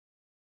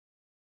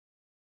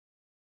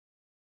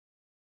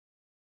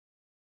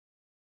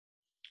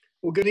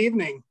Well, good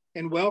evening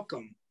and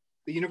welcome.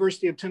 The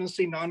University of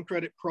Tennessee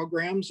non-credit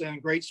programs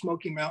and Great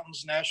Smoky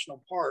Mountains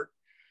National Park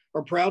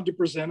are proud to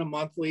present a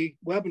monthly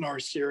webinar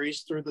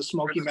series through the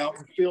Smoky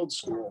Mountain Field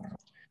School.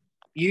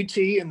 UT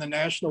and the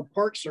National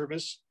Park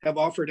Service have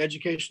offered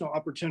educational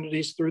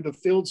opportunities through the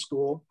Field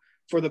School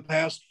for the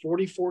past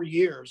 44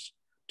 years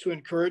to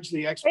encourage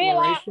the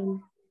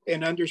exploration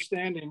and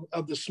understanding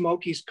of the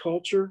Smokies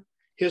culture,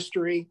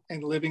 history,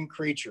 and living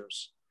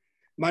creatures.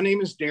 My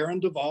name is Darrin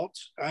Devault.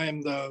 I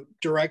am the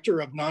Director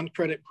of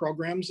Non-Credit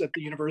Programs at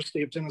the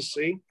University of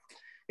Tennessee,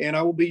 and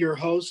I will be your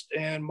host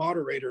and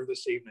moderator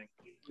this evening.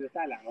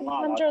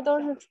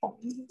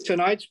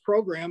 Tonight's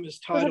program is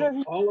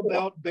titled All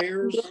About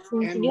Bears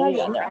and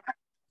More,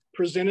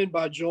 presented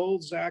by Joey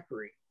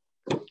Zachry.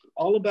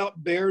 All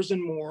About Bears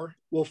and More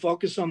will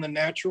focus on the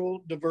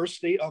natural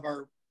diversity of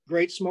our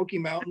Great Smoky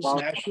Mountains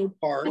National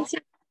Park,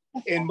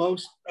 and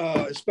most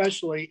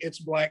especially its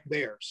black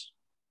bears.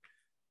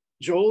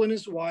 Joel and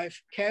his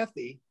wife,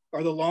 Kathy,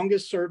 are the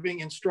longest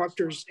serving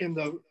instructors in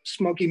the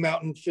Smoky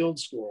Mountain Field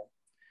School.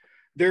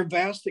 Their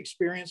vast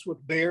experience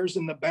with bears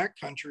in the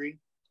backcountry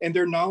and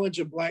their knowledge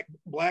of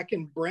black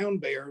and brown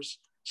bears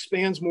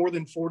spans more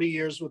than 40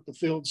 years with the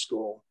Field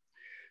School.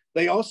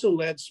 They also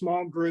led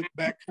small group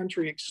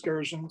backcountry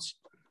excursions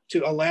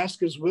to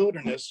Alaska's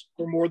wilderness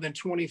for more than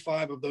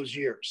 25 of those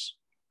years.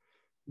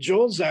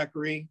 Joey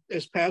Zachry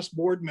is past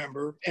board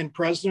member and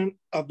president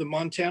of the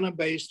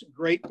Montana-based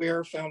Great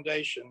Bear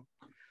Foundation,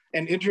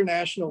 an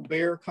international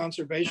bear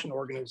conservation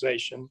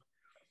organization,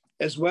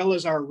 as well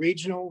as our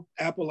regional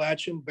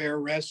Appalachian Bear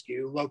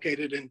Rescue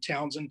located in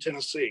Townsend,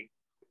 Tennessee.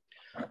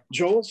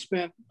 Joel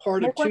spent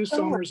part of 2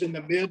 summers in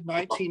the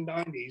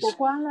mid-1990s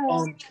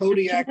on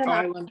Kodiak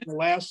Island,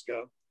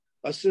 Alaska,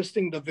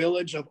 assisting the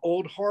village of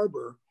Old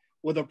Harbor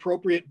with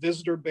appropriate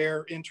visitor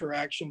bear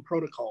interaction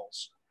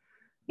protocols.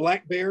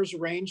 Black bears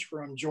range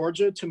from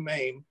Georgia to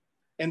Maine,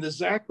 and the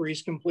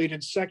Zachrys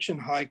completed section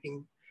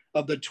hiking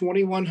of the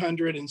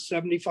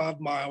 2,175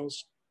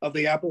 miles of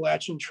the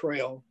Appalachian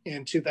Trail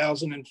in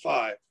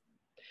 2005.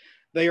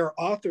 They are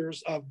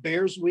authors of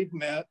Bears We've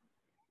Met,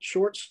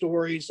 short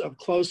stories of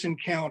close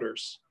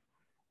encounters.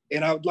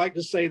 And I would like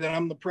to say that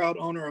I'm the proud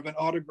owner of an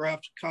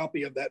autographed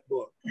copy of that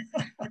book.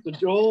 So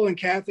Joel and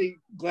Kathy,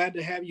 glad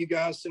to have you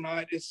guys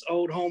tonight. It's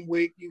Old Home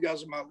Week. You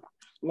guys are my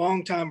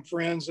longtime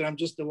friends, and I'm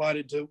just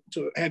delighted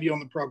to have you on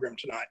the program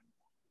tonight.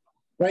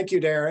 Thank you,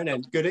 Darrin,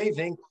 and good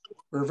evening.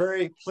 We're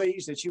very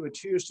pleased that you would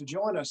choose to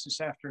join us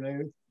this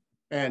afternoon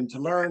and to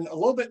learn a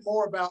little bit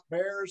more about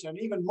bears and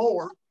even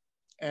more.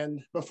 And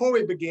before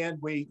we begin,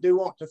 we do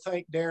want to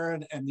thank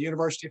Darrin and the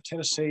University of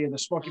Tennessee and the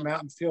Smoky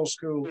Mountain Field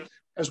School,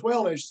 as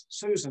well as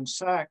Susan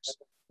Sachs,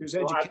 who's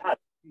educator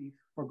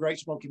for Great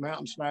Smoky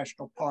Mountains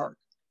National Park.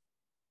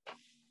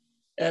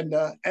 And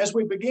as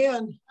we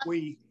begin,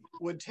 we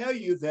would tell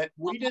you that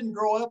we didn't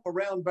grow up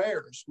around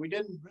bears. We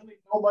didn't really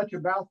know much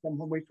about them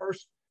when we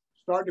first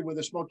started with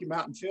the Smoky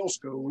Mountain Field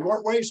School. We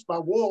weren't raised by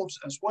wolves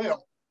as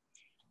well.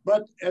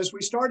 But as we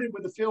started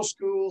with the Field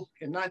School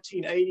in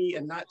 1980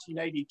 and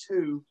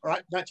 1982, or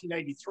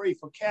 1983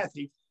 for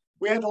Kathy,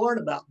 we had to learn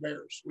about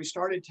bears. We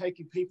started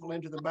taking people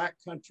into the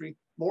backcountry,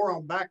 more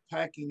on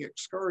backpacking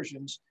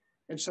excursions.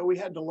 And so we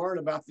had to learn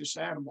about this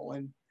animal.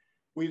 And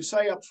we'd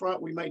say up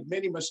front, we made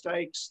many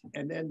mistakes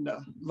and then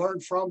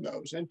learned from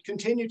those and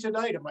continue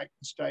today to make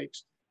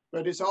mistakes.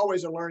 But it's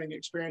always a learning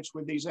experience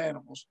with these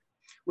animals.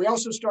 We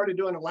also started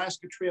doing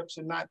Alaska trips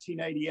in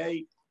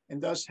 1988 and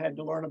thus had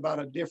to learn about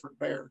a different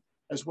bear,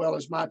 as well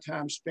as my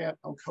time spent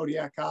on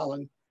Kodiak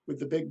Island with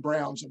the big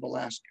browns of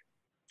Alaska.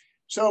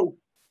 So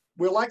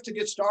we'd like to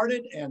get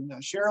started and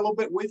share a little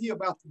bit with you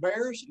about the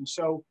bears. And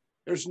so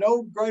there's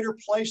no greater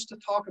place to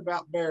talk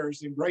about bears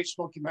than Great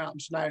Smoky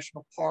Mountains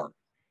National Park.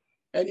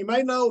 And you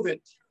may know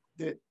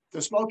that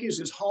the Smokies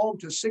is home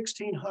to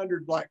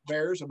 1,600 black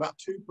bears, about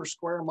 2 per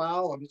square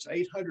mile of its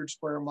 800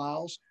 square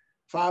miles,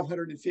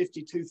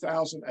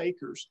 552,000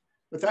 acres.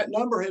 But that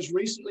number has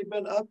recently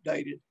been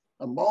updated.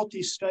 A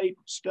multi-state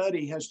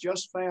study has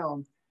just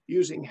found,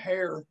 using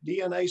hair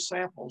DNA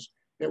samples,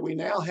 that we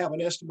now have an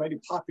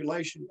estimated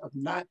population of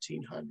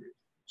 1,900.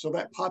 So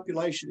that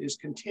population is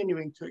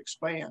continuing to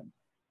expand.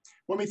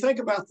 When we think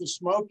about the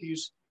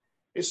Smokies,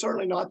 it's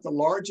certainly not the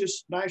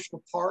largest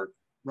national park.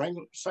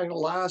 St.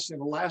 Elias in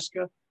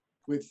Alaska,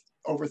 with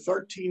over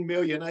 13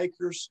 million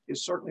acres,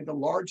 is certainly the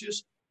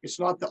largest. It's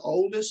not the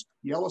oldest.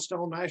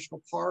 Yellowstone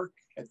National Park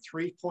at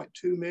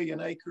 3.2 million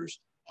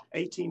acres,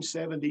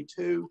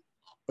 1872,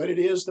 but it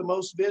is the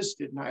most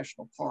visited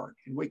national park,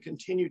 and we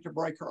continue to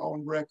break our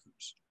own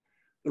records.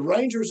 The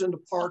rangers in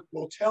the park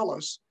will tell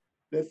us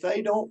that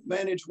they don't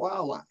manage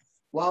wildlife.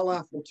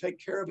 Wildlife will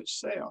take care of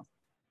itself,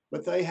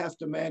 but they have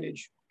to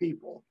manage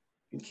people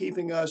and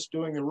keeping us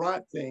doing the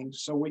right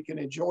things so we can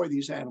enjoy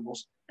these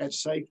animals at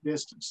safe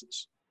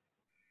distances.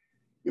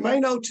 You may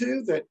know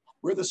too that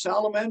we're the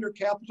salamander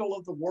capital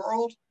of the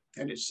world.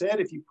 And it's said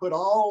if you put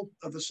all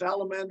of the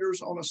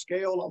salamanders on a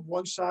scale on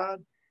one side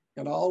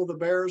and all of the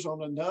bears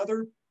on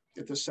another,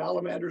 that the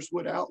salamanders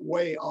would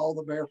outweigh all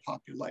the bear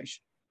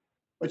population.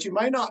 But you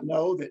may not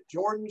know that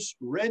Jordan's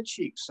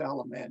red-cheeked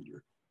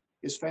salamander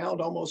is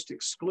found almost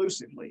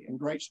exclusively in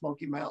Great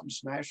Smoky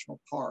Mountains National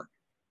Park.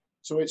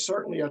 So it's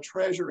certainly a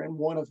treasure and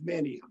one of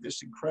many of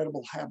this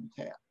incredible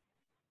habitat.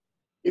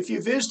 If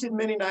you visited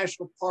many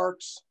national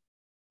parks,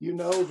 you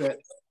know that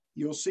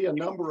you'll see a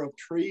number of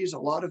trees, a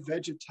lot of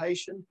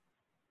vegetation,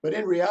 but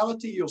in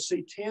reality, you'll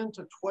see 10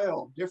 to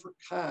 12 different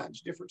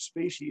kinds, different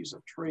species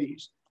of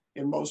trees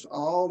in most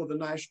all of the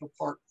national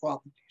park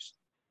properties.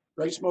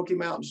 Great Smoky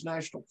Mountains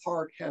National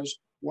Park has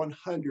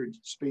 100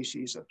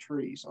 species of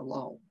trees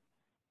alone,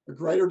 a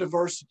greater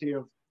diversity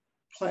of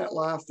plant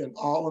life than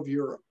all of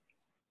Europe.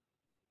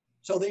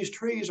 So these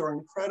trees are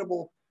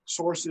incredible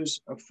sources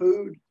of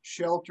food,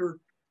 shelter,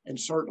 and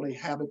certainly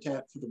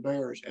habitat for the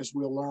bears, as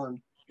we'll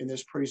learn in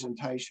this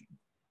presentation.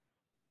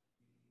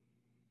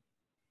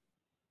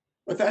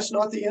 But that's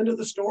not the end of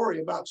the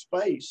story about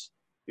space.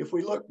 If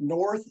we look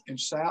north and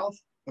south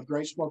of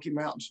Great Smoky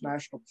Mountains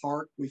National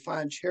Park, we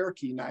find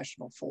Cherokee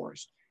National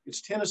Forest.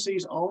 It's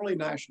Tennessee's only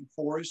national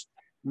forest,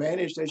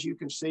 managed, as you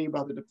can see,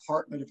 by the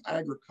Department of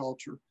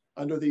Agriculture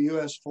under the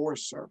U.S.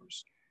 Forest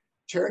Service.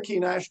 Cherokee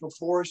National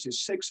Forest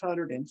is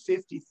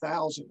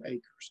 650,000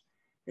 acres,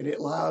 and it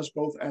lies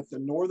both at the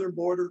northern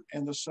border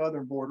and the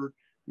southern border,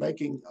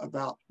 making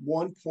about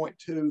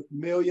 1.2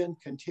 million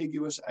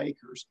contiguous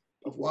acres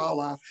of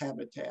wildlife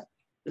habitat.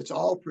 It's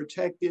all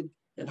protected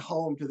and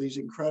home to these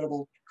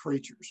incredible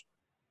creatures.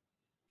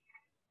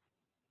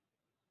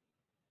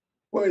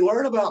 When we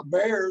learn about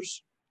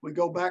bears, we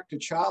go back to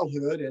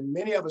childhood, and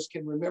many of us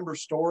can remember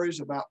stories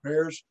about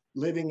bears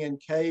living in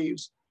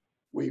caves.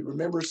 We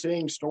remember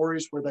seeing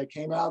stories where they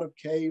came out of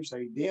caves,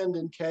 they denned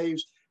in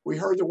caves. We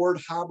heard the word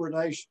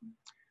hibernation.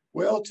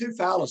 Well, two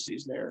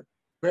fallacies there.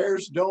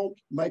 Bears don't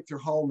make their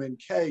home in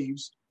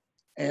caves,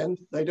 and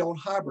they don't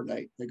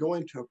hibernate. They go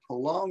into a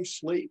prolonged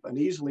sleep, an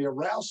easily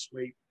aroused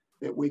sleep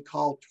that we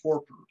call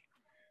torpor.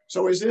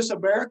 So is this a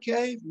bear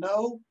cave?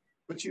 No,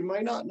 but you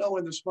may not know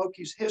in the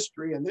Smokies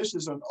history, and this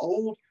is an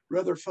old,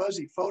 rather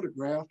fuzzy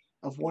photograph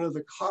of one of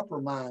the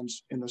copper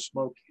mines in the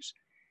Smokies.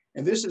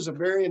 And this is a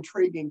very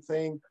intriguing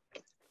thing,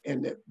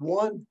 in that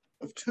one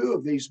of two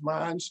of these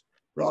mines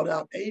brought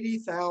out 83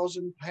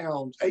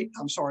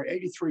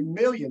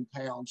 million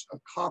pounds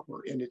of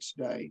copper in its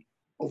day,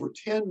 over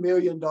 $10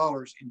 million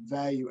in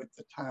value at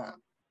the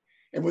time.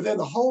 And within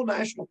the whole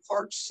national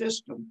park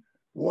system,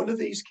 one of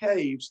these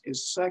caves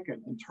is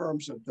second in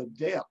terms of the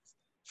depth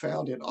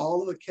found in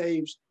all of the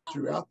caves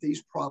throughout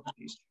these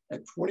properties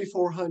at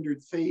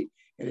 2,400 feet,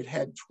 and it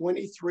had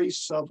 23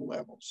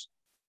 sublevels.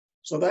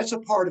 So that's a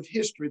part of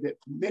history that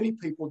many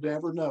people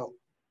never know.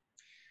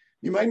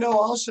 You may know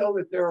also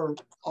that there are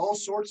all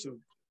sorts of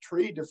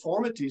tree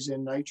deformities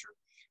in nature.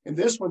 And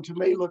this one to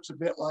me looks a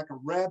bit like a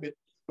rabbit,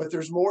 but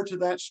there's more to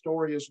that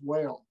story as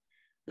well.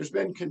 There's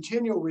been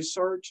continual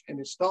research, and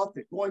it's thought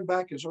that going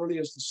back as early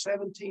as the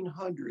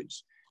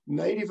 1700s,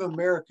 Native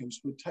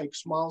Americans would take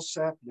small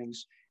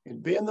saplings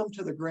and bend them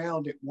to the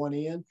ground at one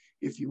end,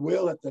 if you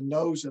will, at the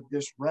nose of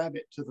this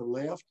rabbit to the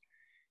left.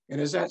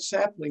 And as that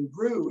sapling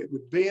grew, it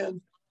would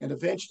bend, and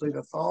eventually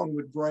the thorn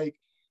would break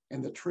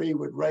and the tree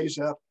would raise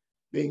up,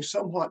 being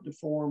somewhat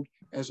deformed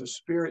as a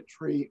spirit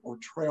tree or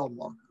trail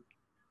marker.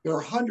 There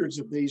are hundreds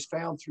of these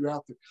found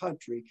throughout the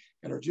country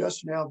and are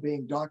just now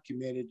being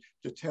documented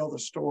to tell the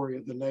story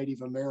of the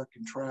Native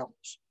American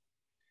travels.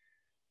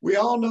 We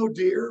all know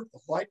deer. The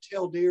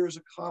white-tailed deer is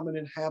a common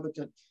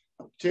inhabitant,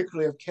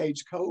 particularly of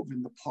Cades Cove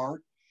in the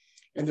park,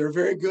 and they're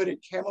very good at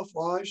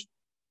camouflage.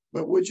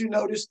 But would you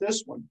notice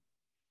this one?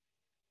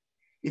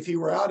 If you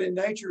were out in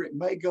nature, it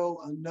may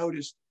go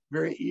unnoticed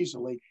very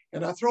easily.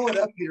 And I throw it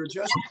up here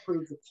just to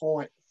prove the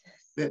point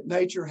that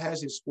nature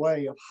has its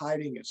way of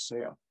hiding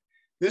itself.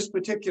 This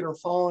particular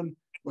fawn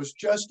was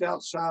just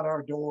outside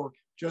our door,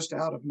 just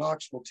out of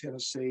Knoxville,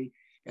 Tennessee,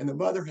 and the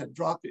mother had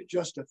dropped it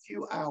just a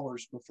few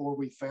hours before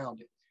we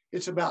found it.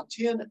 It's about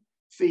 10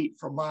 feet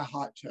from my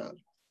hot tub,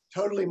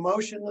 totally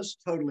motionless,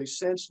 totally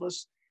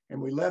senseless,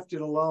 and we left it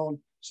alone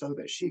so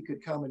that she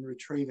could come and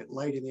retrieve it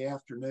late in the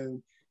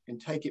afternoon and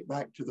take it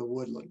back to the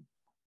woodland.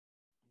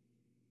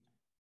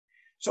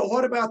 So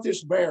what about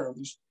this bear,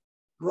 this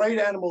great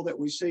animal that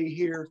we see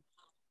here?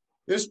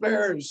 This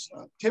bear is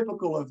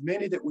typical of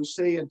many that we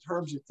see in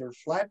terms of they're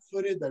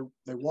flat-footed,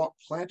 they walk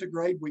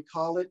plantigrade, we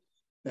call it.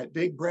 That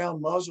big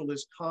brown muzzle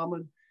is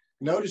common.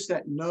 Notice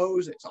that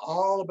nose, it's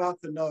all about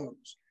the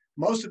nose.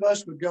 Most of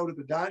us would go to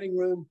the dining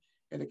room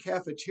in a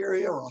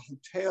cafeteria or a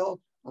hotel,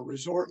 a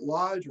resort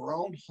lodge, or our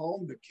own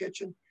home, the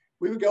kitchen.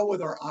 We would go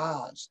with our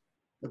eyes.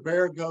 The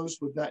bear goes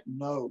with that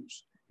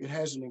nose. It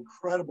has an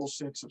incredible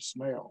sense of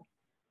smell.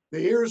 The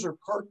ears are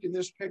perked in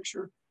this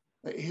picture.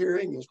 The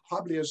hearing is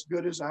probably as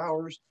good as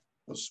ours.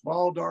 The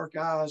small dark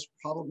eyes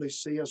probably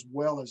see as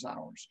well as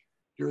ours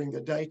during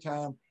the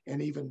daytime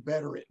and even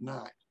better at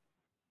night.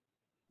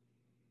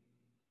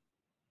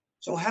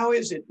 So how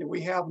is it that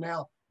we have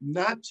now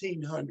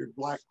 1,900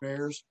 black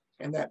bears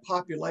and that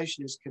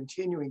population is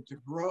continuing to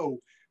grow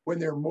when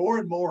there are more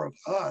and more of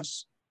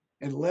us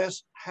and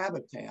less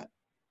habitat?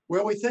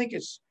 Well, we think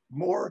it's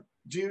more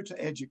due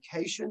to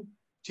education,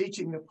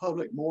 teaching the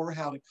public more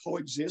how to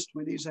coexist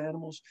with these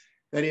animals.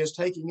 That is,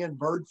 taking in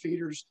bird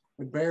feeders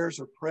when bears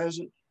are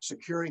present,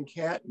 securing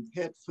cat and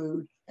pet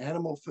food,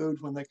 animal food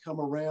when they come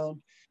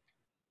around,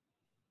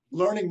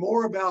 learning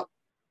more about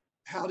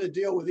how to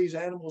deal with these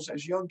animals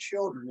as young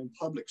children in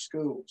public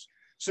schools.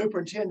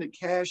 Superintendent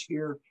Cash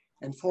here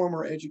and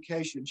former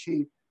education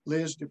chief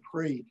Liz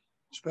Dupree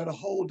spent a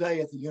whole day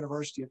at the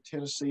University of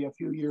Tennessee a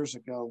few years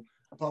ago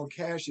upon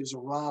Cash's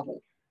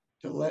arrival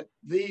to let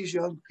these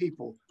young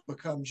people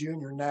become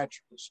junior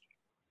naturalists.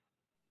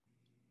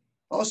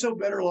 Also,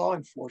 better law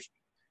enforcement.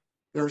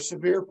 There are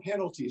severe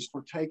penalties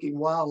for taking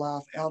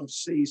wildlife out of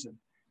season,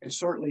 and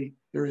certainly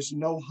there is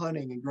no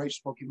hunting in Great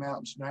Smoky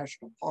Mountains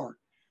National Park.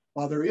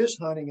 While there is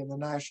hunting in the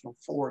national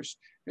forest,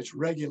 it's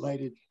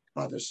regulated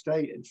by the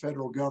state and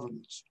federal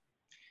governments.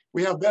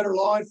 We have better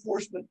law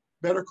enforcement,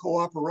 better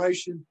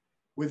cooperation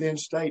within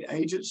state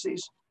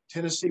agencies.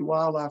 Tennessee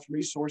Wildlife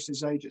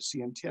Resources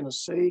Agency in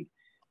Tennessee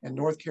and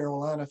North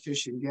Carolina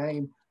Fish and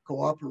Game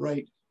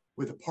cooperate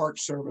with the Park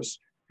Service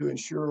to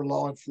ensure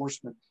law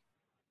enforcement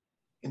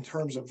in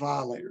terms of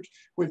violators.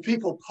 When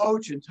people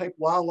poach and take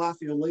wildlife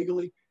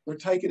illegally, they're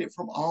taking it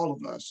from all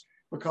of us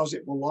because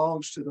it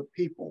belongs to the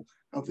people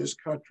of this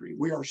country.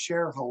 We are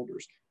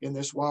shareholders in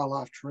this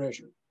wildlife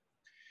treasure.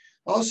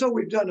 Also,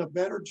 we've done a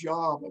better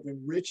job of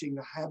enriching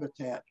the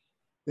habitat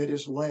that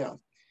is left.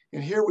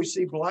 And here we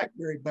see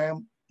blackberry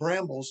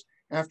brambles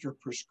after a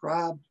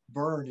prescribed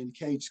burn in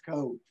Cades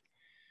Cove.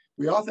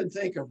 We often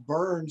think of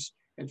burns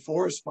and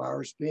forest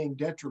fires being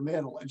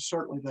detrimental, and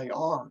certainly they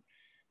are,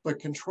 but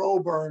control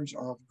burns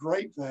are of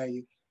great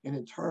value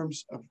in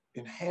terms of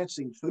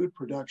enhancing food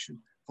production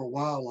for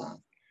wildlife.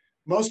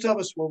 Most of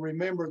us will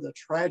remember the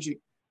tragic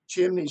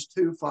Chimneys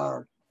 2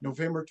 fire,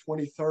 November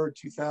 23rd,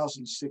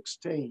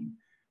 2016,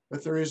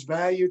 but there is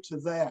value to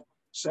that.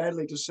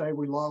 Sadly to say,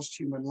 we lost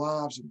human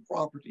lives and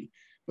property,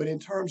 but in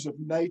terms of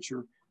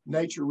nature,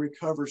 nature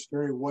recovers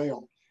very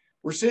well.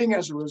 We're seeing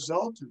as a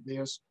result of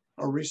this,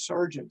 a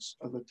resurgence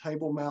of the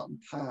Table Mountain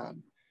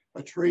pine,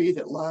 a tree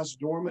that lies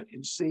dormant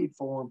in seed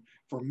form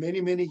for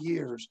many, many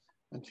years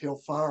until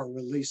fire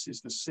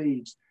releases the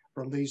seeds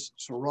from these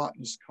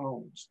serotinous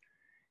cones.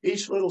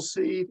 Each little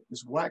seed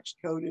is wax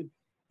coated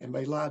and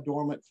may lie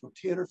dormant for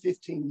 10 or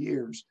 15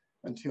 years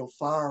until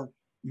fire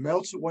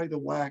melts away the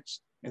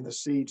wax and the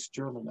seeds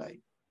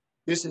germinate.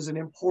 This is an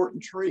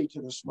important tree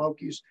to the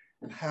Smokies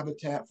and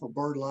habitat for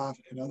bird life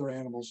and other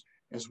animals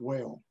as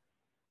well.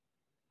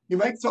 You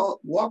may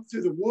walk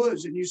through the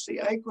woods and you see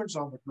acorns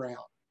on the ground.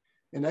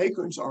 And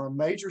acorns are a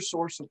major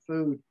source of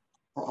food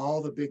for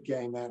all the big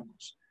game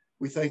animals.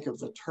 We think of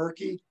the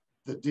turkey,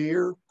 the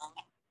deer,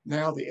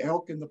 now the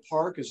elk in the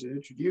park as an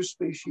introduced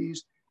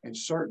species, and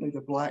certainly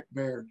the black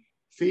bear,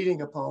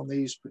 feeding upon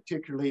these,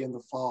 particularly in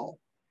the fall.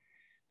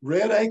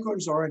 Red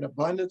acorns are in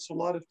abundance a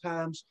lot of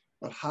times,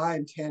 but high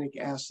in tannic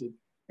acid.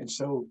 And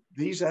so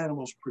these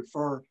animals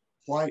prefer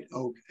white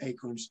oak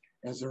acorns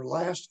as their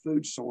last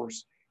food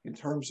source in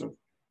terms of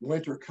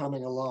winter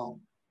coming along.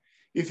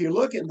 If you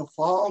look in the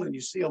fall and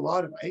you see a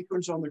lot of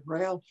acorns on the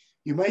ground,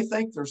 you may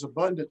think there's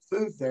abundant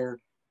food there,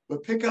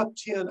 but pick up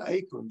 10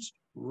 acorns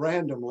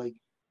randomly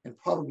and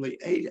probably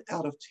 8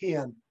 out of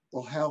 10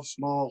 will have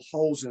small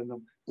holes in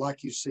them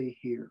like you see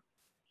here.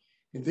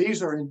 And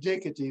these are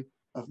indicative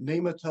of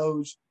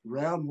nematodes,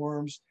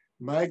 roundworms,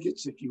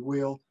 maggots, if you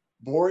will,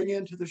 boring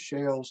into the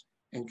shells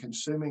and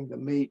consuming the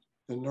meat,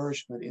 the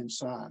nourishment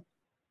inside.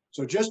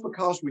 So just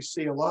because we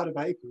see a lot of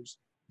acorns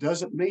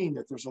doesn't mean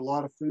that there's a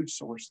lot of food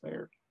source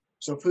there.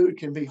 So food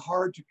can be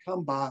hard to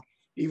come by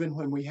even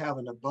when we have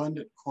an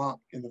abundant crop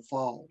in the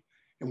fall.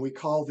 And we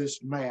call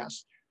this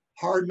mast.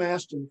 Hard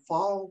mast in the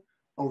fall.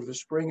 Over the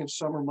spring and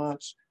summer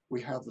months,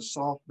 we have the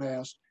soft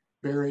mast,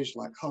 berries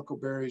like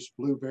huckleberries,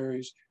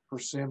 blueberries,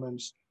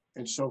 persimmons,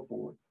 and so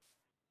forth.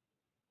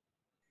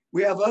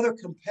 We have other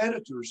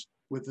competitors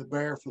with the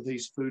bear for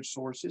these food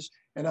sources.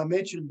 And I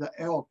mentioned the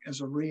elk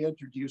as a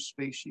reintroduced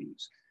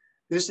species.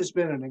 This has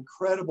been an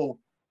incredible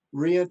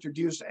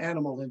reintroduced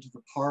animal into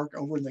the park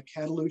over in the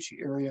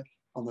Cataloochee area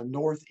on the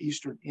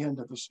northeastern end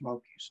of the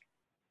Smokies.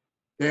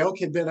 The elk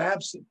had been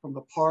absent from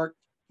the park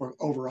for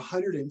over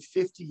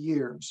 150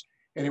 years,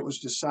 and it was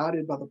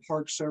decided by the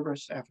Park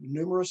Service after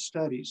numerous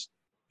studies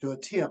to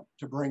attempt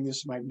to bring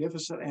this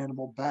magnificent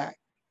animal back.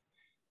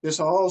 This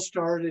all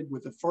started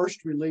with the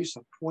first release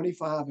of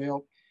 25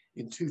 elk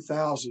in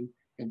 2000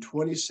 and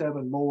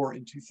 27 more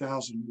in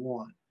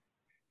 2001.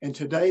 And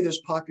today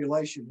this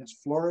population has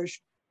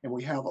flourished, and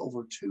we have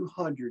over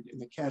 200 in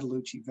the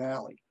Cataloochee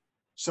Valley,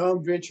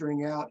 some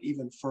venturing out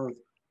even further.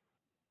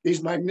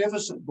 These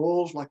magnificent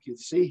bulls, like you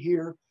see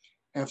here,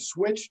 have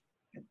switched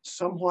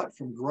somewhat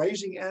from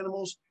grazing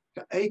animals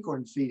to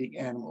acorn feeding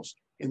animals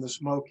in the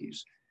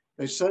Smokies.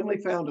 They suddenly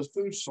found a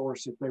food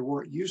source that they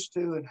weren't used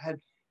to and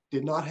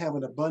did not have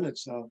an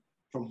abundance of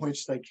from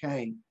whence they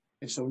came.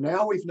 And so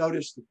now we've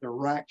noticed that their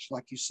racks,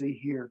 like you see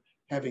here,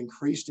 have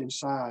increased in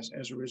size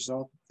as a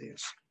result of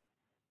this.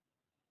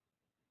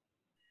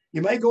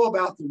 You may go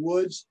about the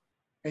woods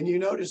And you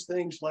notice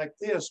things like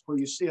this, where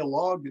you see a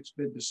log that's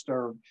been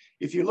disturbed.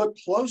 If you look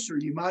closer,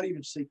 you might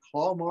even see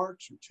claw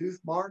marks or tooth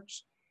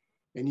marks.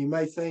 And you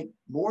may think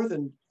more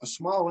than a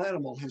small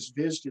animal has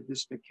visited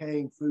this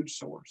decaying food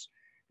source.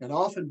 And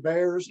often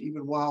bears,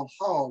 even wild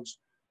hogs,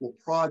 will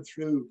prod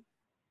through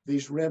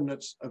these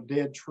remnants of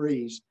dead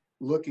trees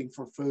looking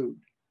for food.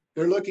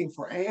 They're looking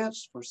for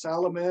ants, for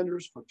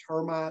salamanders, for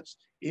termites,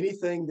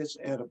 anything that's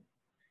edible.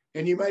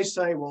 And you may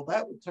say, well,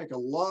 that would take a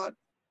lot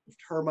of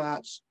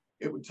termites.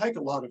 It would take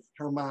a lot of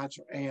termites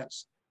or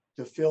ants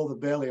to fill the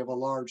belly of a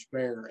large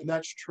bear. And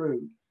that's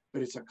true,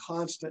 but it's a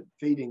constant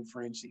feeding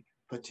frenzy,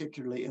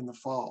 particularly in the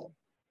fall.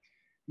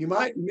 You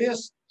might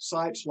miss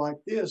sights like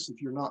this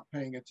if you're not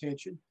paying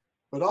attention,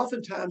 but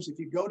oftentimes if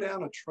you go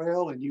down a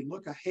trail and you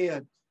look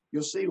ahead,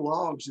 you'll see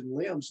logs and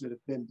limbs that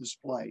have been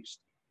displaced.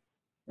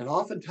 And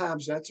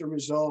oftentimes that's a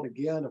result,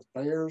 again, of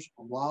bears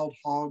or wild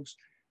hogs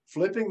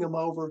flipping them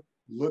over,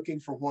 looking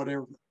for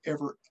whatever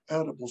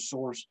edible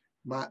source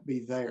might be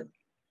there.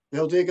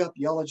 They'll dig up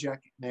yellow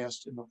jacket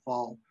nests in the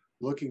fall,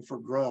 looking for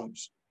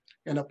grubs.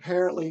 And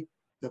apparently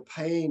the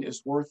pain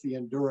is worth the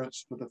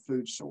endurance for the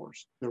food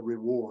source, the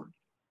reward.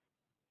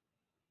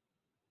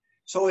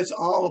 So it's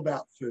all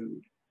about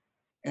food.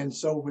 And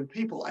so when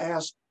people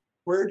ask,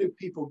 where do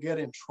people get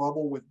in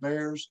trouble with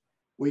bears?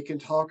 We can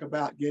talk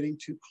about getting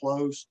too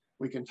close.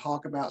 We can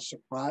talk about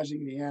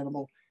surprising the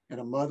animal and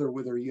a mother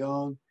with her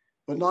young,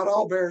 but not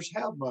all bears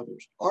have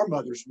mothers, are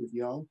mothers with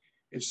young.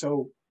 And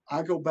so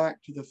I go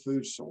back to the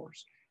food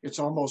source. It's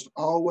almost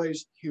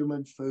always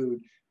human food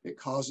that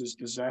causes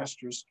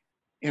disastrous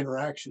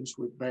interactions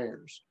with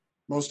bears.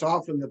 Most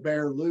often the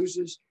bear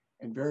loses,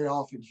 and very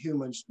often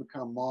humans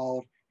become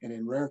mauled, and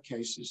in rare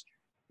cases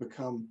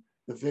become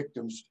the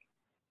victims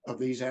of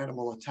these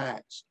animal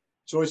attacks.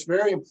 So it's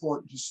very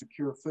important to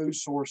secure food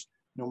source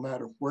no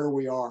matter where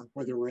we are,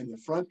 whether we're in the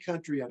front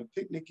country at a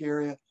picnic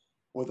area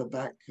or the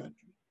back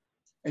country.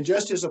 And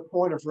just as a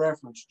point of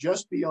reference,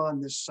 just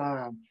beyond this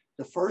sign,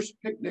 the first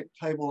picnic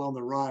table on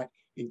the right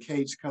in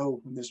Cades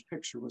Cove when this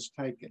picture was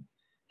taken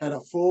had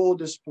a full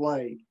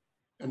display,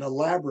 an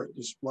elaborate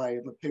display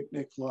of a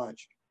picnic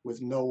lunch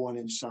with no one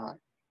in sight.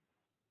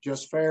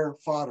 Just fair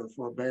fodder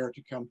for a bear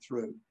to come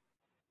through.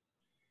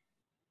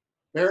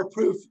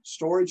 Bear-proof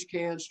storage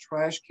cans,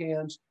 trash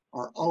cans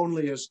are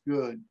only as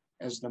good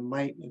as the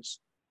maintenance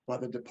by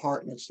the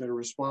departments that are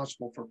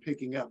responsible for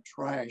picking up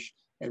trash,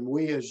 and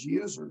we as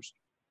users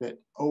that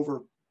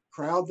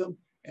overcrowd them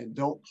and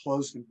don't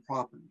close them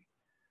properly.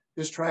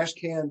 This trash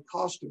can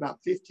costs about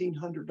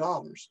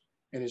 $1,500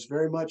 and is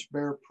very much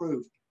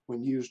bear-proof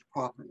when used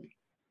properly.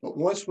 But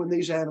when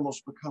these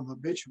animals become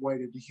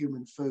habituated to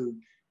human food,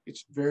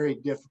 it's very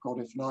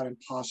difficult, if not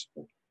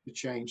impossible, to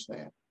change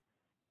that.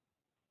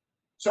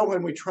 So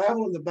when we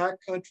travel in the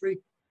backcountry,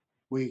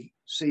 we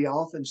see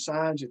often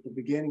signs at the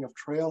beginning of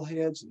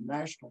trailheads in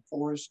national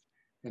forests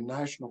and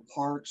national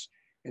parks.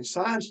 And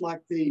signs like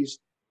these,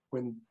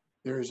 when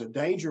there is a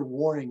danger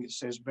warning that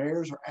says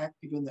bears are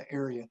active in the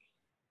area,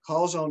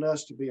 calls on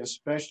us to be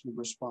especially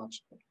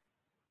responsible.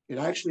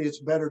 It's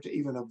better to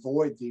even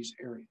avoid these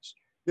areas.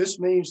 This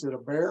means that a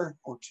bear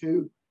or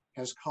two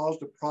has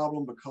caused a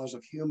problem because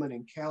of human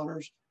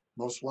encounters,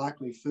 most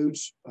likely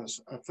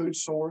a food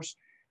source.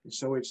 And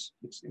so it's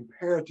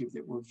imperative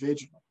that we're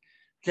vigilant.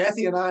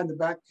 Kathy and I in the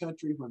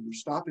backcountry, when we're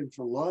stopping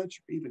for lunch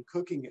or even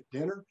cooking at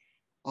dinner,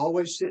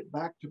 always sit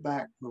back to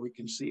back where we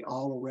can see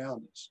all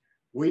around us.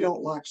 We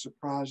don't like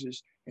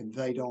surprises and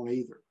they don't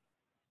either.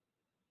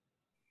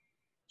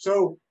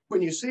 So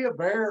when you see a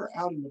bear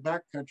out in the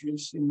backcountry,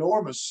 it's an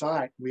enormous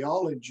sight. We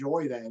all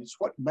enjoy that. It's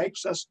what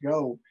makes us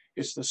go.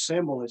 It's the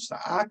symbol, it's the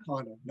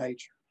icon of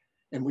nature.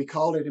 And we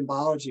call it in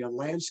biology a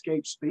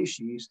landscape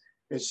species.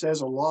 It says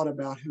a lot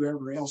about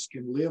whoever else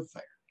can live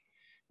there.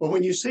 But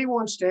when you see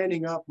one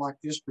standing up like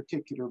this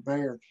particular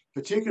bear,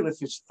 particularly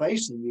if it's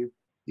facing you,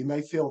 you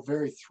may feel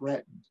very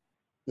threatened.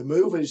 The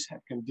movies have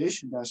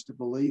conditioned us to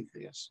believe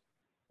this.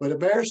 But a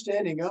bear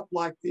standing up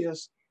like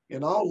this,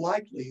 in all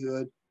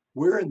likelihood,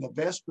 we're in the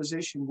best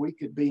position we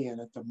could be in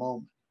at the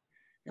moment.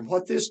 And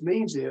what this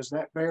means is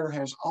that bear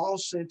has all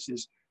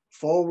senses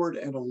forward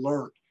and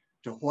alert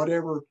to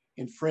whatever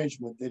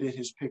infringement that it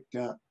has picked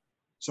up.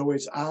 So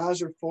its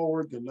eyes are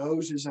forward, the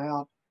nose is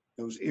out,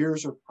 those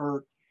ears are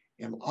perked,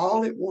 and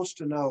all it wants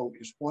to know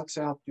is what's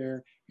out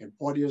there and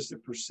what is the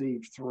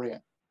perceived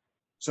threat.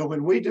 So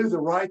when we do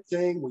the right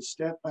thing, we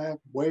step back,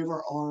 wave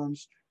our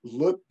arms,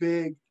 look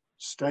big,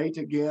 stay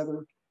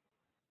together,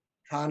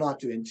 try not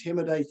to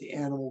intimidate the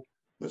animal,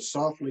 but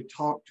softly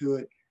talk to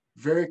it.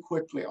 Very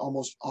quickly,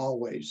 almost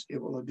always,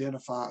 it will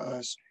identify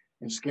us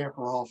and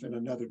scamper off in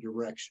another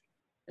direction.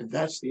 And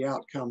that's the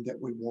outcome that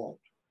we want.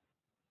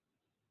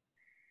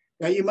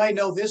 Now, you may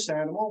know this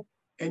animal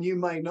and you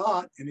may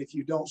not. And if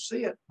you don't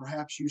see it,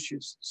 perhaps you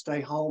should stay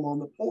home on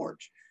the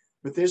porch.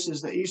 But this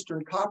is the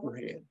eastern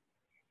copperhead.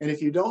 And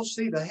if you don't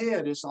see the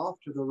head, it's off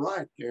to the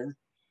right there.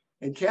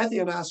 And Kathy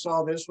and I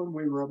saw this one.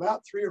 We were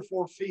about 3 or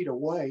 4 feet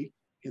away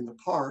in the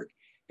park.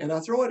 And I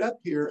throw it up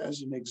here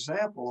as an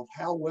example of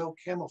how well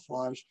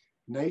camouflaged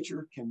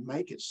nature can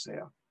make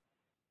itself.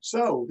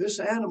 So this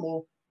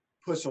animal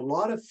puts a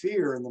lot of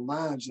fear in the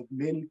minds of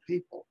many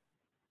people.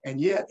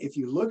 And yet, if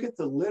you look at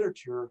the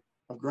literature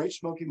of Great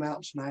Smoky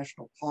Mountains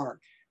National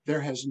Park,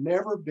 there has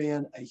never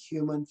been a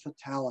human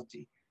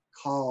fatality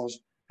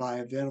caused by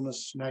a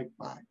venomous snake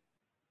bite.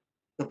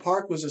 The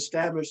park was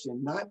established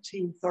in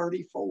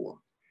 1934,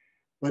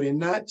 but in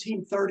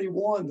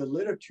 1931, the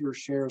literature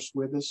shares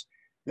with us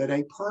that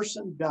a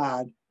person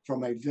died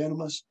from a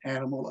venomous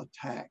animal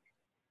attack.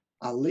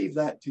 I'll leave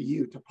that to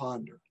you to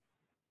ponder.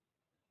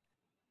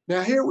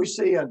 Now here we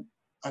see an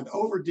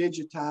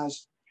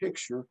over-digitized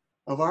picture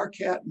of our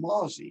cat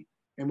Mozzie,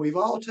 and we've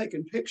all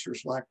taken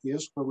pictures like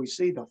this where we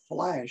see the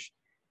flash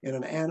in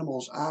an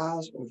animal's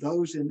eyes or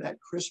those in that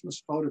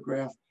Christmas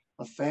photograph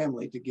of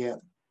family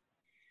together.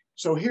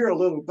 So here, a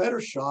little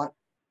better shot,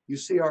 you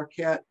see our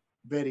cat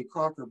Betty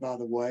Crocker, by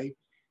the way,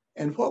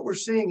 and what we're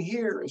seeing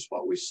here is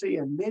what we see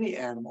in many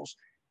animals,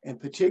 and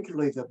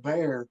particularly the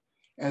bear,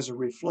 as a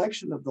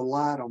reflection of the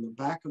light on the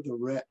back of the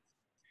retina.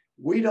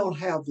 We don't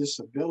have this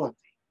ability.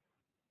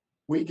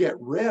 We get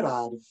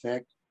red-eyed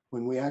effect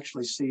when we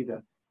actually see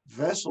the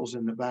vessels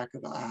in the back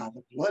of the eye,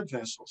 the blood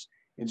vessels,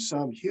 in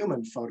some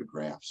human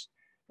photographs.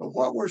 But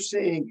what we're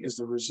seeing is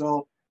the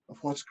result of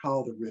what's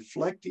called the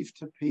reflective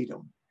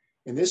tapetum.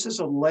 And this is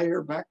a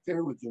layer back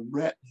there with the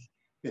retina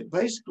that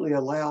basically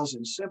allows,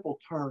 in simple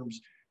terms,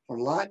 for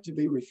light to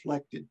be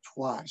reflected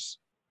twice.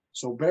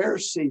 So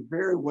bears see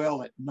very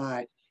well at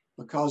night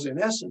because,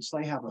 in essence,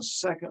 they have a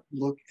second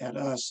look at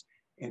us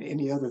and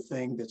any other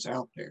thing that's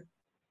out there.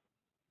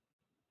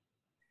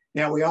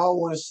 Now, we all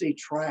want to see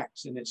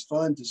tracks, and it's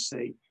fun to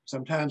see.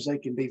 Sometimes they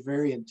can be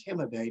very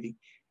intimidating,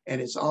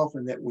 and it's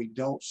often that we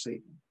don't see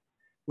them.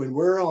 When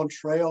we're on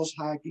trails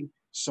hiking,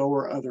 so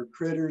are other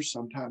critters,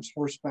 sometimes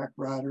horseback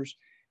riders,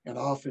 and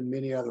often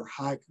many other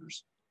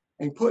hikers.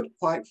 And put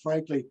quite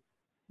frankly,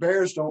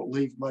 bears don't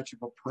leave much of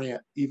a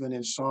print, even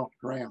in soft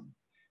ground.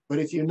 But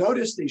if you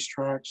notice these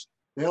tracks,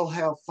 they'll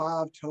have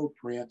 5 toe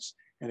prints,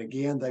 and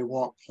again, they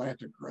walk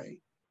plantigrade.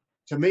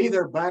 To me,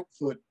 their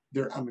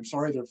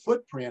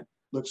footprint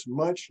looks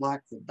much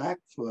like the back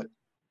foot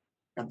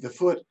of the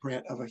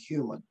footprint of a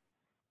human.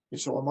 And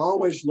so I'm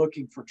always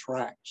looking for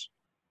tracks.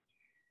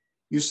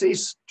 You see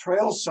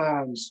trail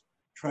signs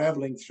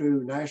traveling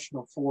through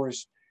national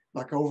forests,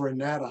 like over in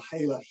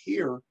Nantahala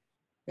here,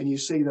 and you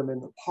see them in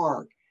the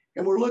park.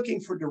 And we're looking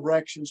for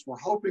directions. We're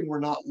hoping we're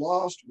not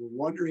lost. We're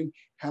wondering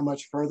how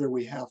much further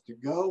we have to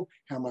go,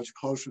 how much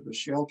closer the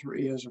shelter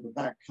is or the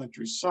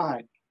backcountry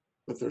site.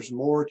 But there's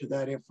more to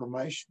that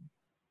information.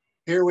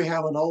 Here we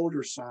have an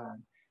older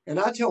sign. And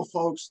I tell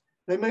folks,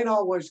 they may not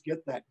always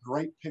get that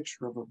great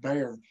picture of a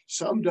bear.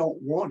 Some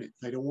don't want it.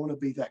 They don't want to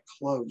be that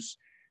close.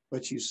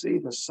 But you see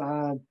the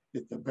sign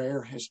that the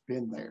bear has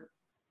been there.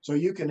 So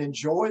you can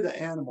enjoy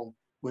the animal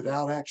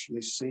without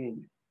actually seeing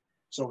it.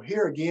 So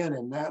here again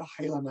in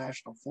Nantahala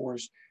National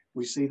Forest,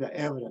 we see the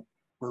evidence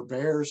where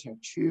bears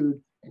have chewed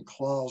and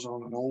claws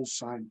on an old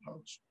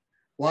signpost.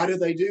 Why do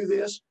they do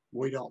this?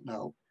 We don't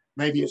know.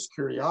 Maybe it's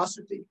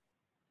curiosity.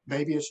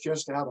 Maybe it's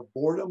just out of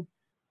boredom.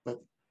 But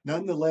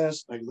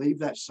nonetheless, they leave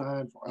that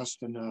sign for us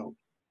to know.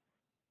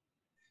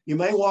 You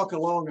may walk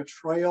along a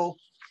trail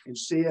and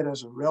see it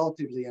as a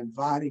relatively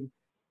inviting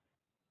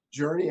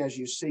journey, as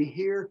you see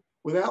here,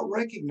 without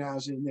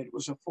recognizing that it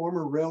was a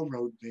former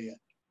railroad bed.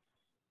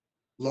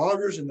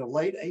 Loggers in the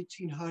late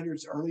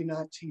 1800s, early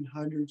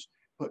 1900s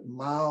put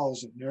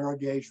miles of narrow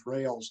gauge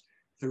rails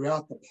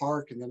throughout the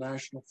park and the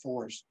national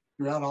forest,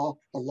 throughout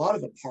a lot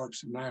of the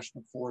parks and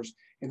national forests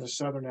in the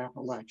southern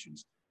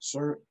Appalachians,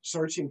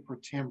 searching for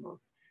timber.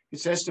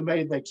 It's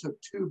estimated they took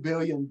 2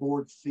 billion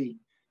board feet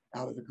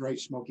out of the Great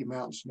Smoky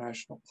Mountains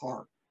National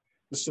Park.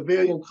 The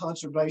Civilian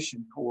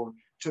Conservation Corps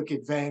took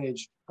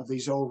advantage of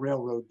these old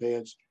railroad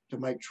beds to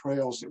make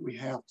trails that we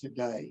have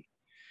today.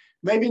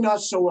 Maybe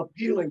not so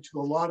appealing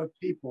to a lot of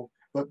people,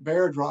 but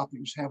bear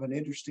droppings have an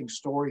interesting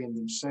story in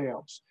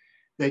themselves.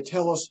 They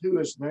tell us who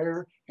is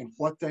there and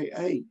what they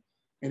ate.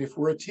 And if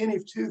we're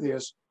attentive to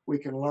this, we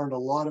can learn a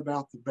lot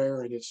about the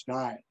bear and its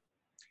diet.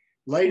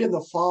 Late in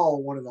the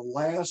fall, one of the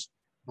last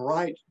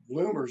bright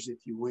bloomers, if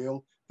you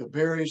will, the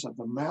berries of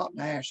the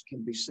mountain ash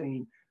can be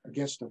seen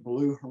against a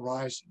blue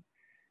horizon.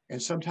 And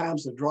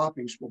sometimes the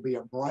droppings will be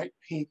a bright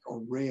pink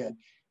or red,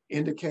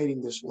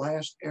 indicating this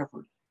last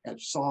effort at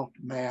soft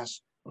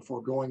mass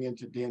before going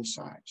into den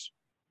sites.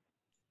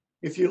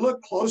 If you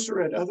look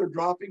closer at other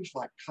droppings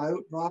like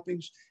coyote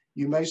droppings,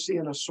 you may see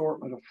an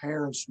assortment of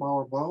hair and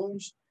smaller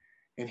bones.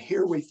 And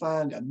here we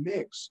find a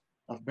mix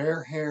of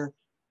bear hair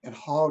and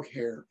hog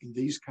hair in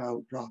these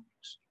coyote droppings.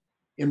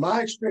 In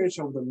my experience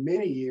over the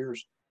many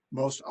years,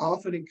 most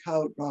often in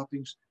coyote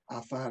droppings,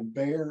 I find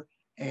bear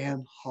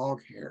and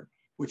hog hair,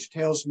 which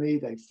tells me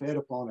they fed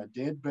upon a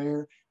dead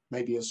bear,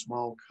 maybe a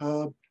small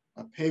cub,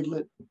 a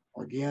piglet,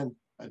 or again,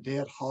 a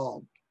dead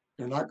hog.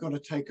 They're not going to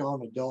take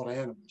on adult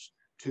animals.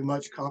 Too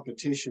much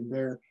competition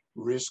there,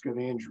 risk of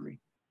injury.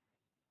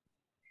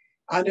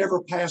 I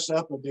never pass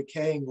up a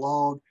decaying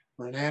log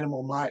where an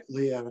animal might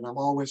live, and I'm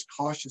always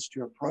cautious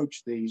to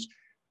approach these.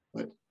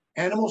 But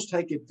animals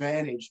take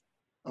advantage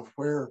of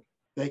where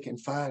they can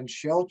find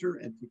shelter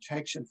and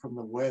protection from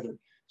the weather,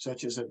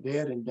 such as a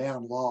dead and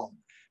down log.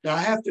 Now,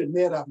 I have to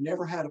admit, I've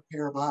never had a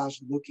pair of eyes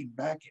looking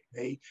back at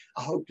me.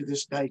 I hope to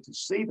this day to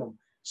see them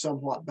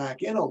somewhat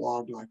back in a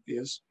log like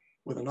this,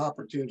 with an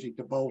opportunity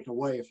to bolt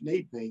away if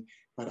need be,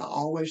 but I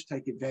always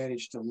take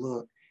advantage to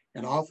look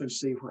and often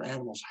see where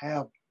animals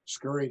have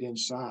scurried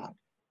inside.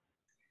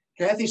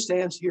 Kathy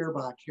stands here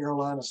by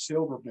Carolina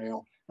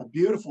silverbell, a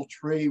beautiful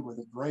tree with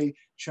a gray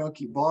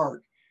chunky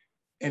bark,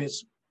 and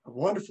it's a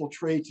wonderful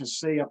tree to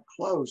see up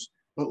close,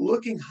 but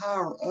looking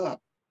higher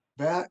up,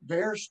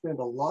 bears spend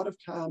a lot of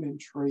time in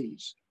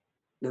trees.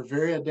 They're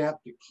very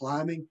adept at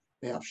climbing.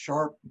 They have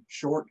sharp,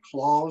 short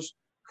claws,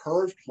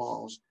 curved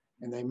claws,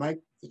 and they make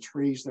the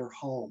trees their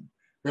home.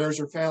 Bears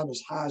are found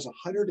as high as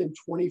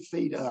 120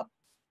 feet up,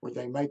 where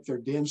they make their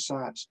den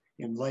sites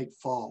in late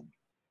fall.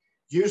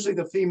 Usually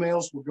the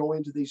females will go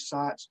into these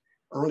sites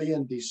early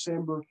in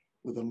December,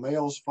 with the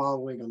males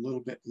following a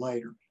little bit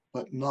later,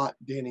 but not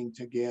denning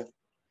together.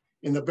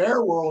 In the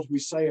bear world, we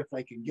say if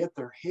they can get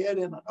their head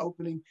in an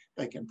opening,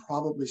 they can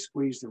probably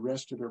squeeze the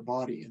rest of their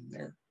body in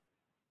there.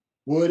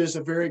 Wood is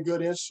a very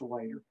good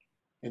insulator,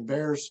 and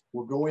bears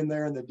will go in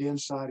there in the den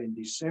site in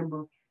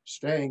December,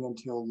 staying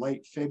until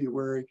late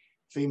February,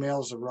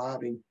 females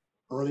arriving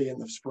early in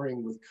the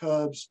spring with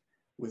cubs,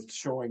 with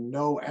showing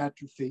no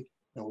atrophy,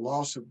 no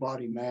loss of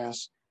body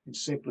mass, and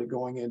simply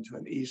going into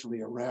an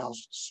easily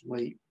aroused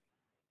sleep.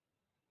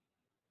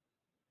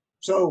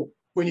 So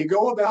when you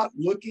go about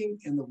looking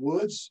in the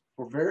woods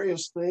for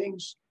various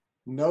things,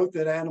 note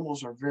that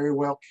animals are very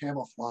well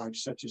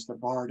camouflaged, such as the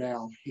barred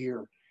owl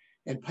here,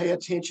 and pay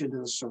attention to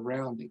the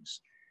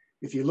surroundings.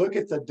 If you look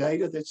at the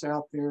data that's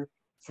out there,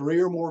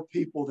 3 or more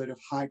people that have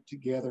hiked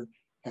together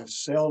have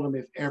seldom,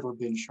 if ever,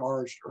 been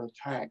charged or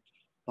attacked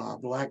by a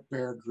black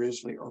bear,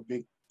 grizzly, or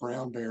big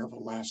brown bear of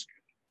Alaska.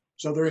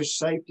 So there is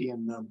safety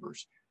in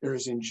numbers. There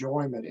is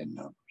enjoyment in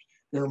numbers.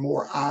 There are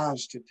more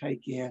eyes to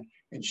take in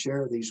and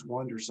share these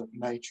wonders of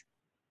nature.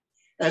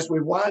 As we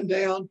wind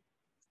down,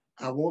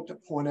 I want to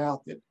point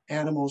out that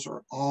animals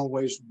are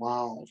always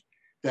wild.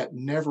 That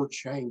never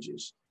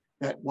changes.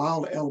 That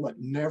wild element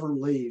never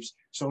leaves.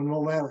 So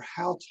no matter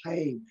how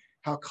tame,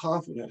 how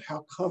confident,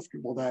 how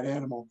comfortable that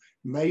animal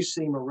may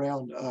seem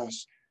around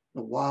us,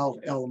 the wild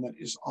element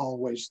is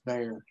always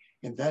there.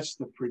 And that's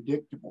the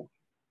predictable,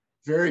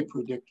 very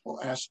predictable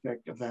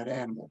aspect of that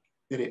animal,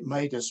 that it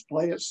may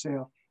display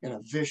itself in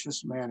a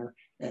vicious manner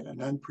at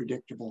an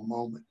unpredictable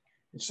moment.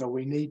 And so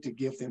we need to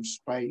give them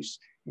space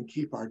and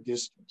keep our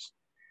distance.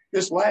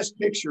 This last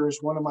picture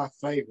is one of my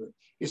favorite.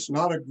 It's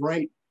not a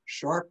great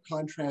sharp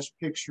contrast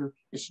picture.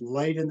 It's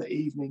late in the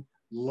evening,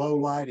 low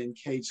light in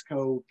Cades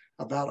Cove,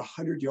 about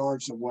 100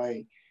 yards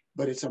away.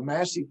 But it's a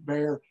massive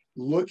bear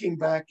looking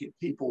back at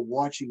people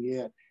watching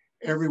it,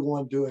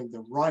 everyone doing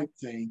the right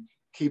thing,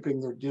 keeping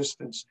their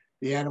distance,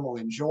 the animal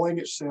enjoying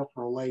itself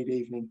for a late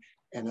evening,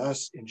 and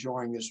us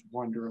enjoying this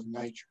wonder of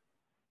nature.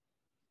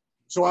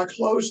 So I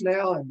close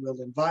now, and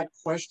we'll invite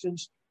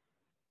questions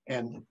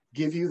and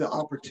give you the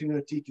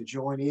opportunity to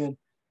join in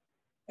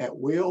at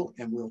will,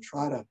 and we'll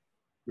try to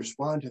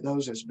respond to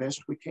those as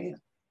best we can.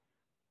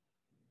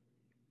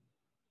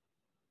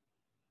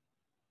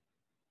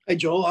 Hey,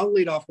 Joel, I'll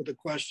lead off with a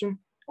question.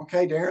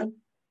 Okay, Darrin.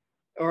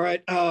 All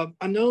right.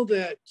 I know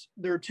that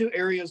there are 2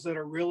 areas that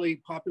are really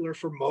popular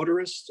for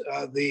motorists,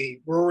 the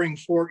Roaring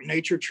Fork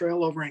Nature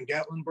Trail over in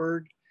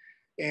Gatlinburg,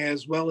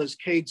 as well as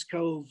Cades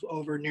Cove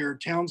over near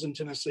Townsend,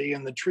 Tennessee,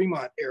 and the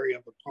Tremont area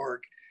of the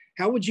park.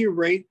 How would you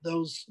rate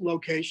those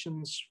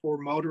locations for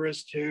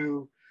motorists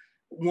who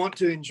want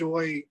to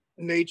enjoy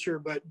nature,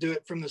 but do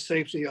it from the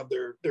safety of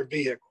their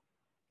vehicle?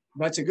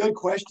 That's a good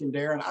question,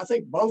 Darrin. I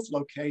think both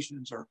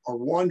locations are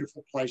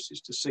wonderful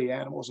places to see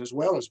animals as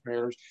well as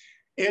bears.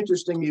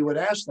 Interesting you would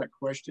ask that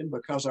question,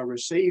 because I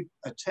received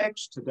a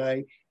text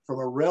today from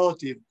a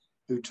relative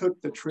who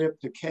took the trip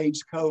to Cades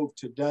Cove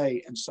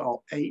today and saw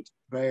 8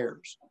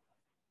 bears.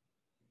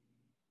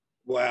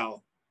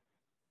 Wow.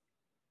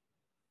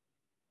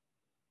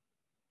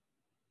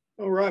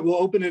 All right, we'll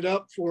open it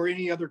up for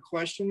any other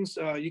questions.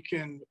 You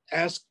can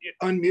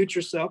unmute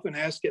yourself and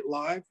ask it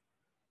live.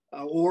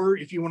 Or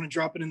if you want to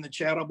drop it in the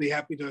chat, I'll be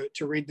happy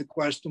to read the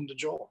question to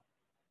Joel.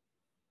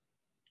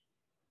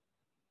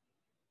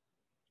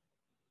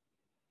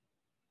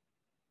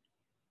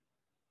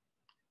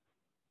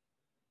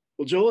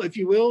 Well, Joel, if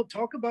you will,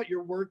 talk about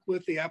your work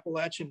with the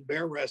Appalachian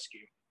Bear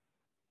Rescue.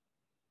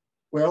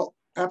 Well,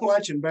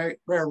 Appalachian Bear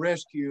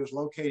Rescue is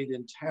located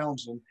in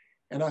Townsend.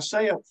 And I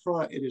say up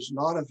front, it is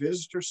not a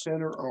visitor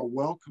center or a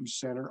welcome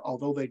center,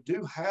 although they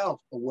do have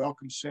a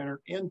welcome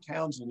center in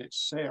Townsend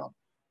itself.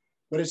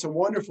 But it's a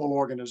wonderful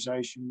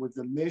organization with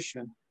the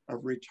mission of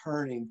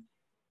returning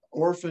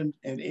orphaned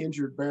and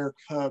injured bear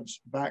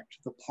cubs back to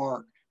the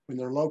park when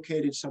they're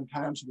located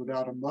sometimes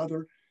without a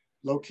mother,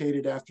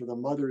 located after the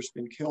mother's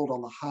been killed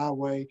on the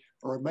highway,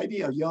 or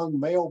maybe a young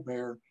male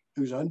bear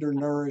who's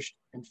undernourished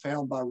and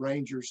found by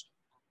rangers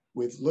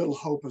with little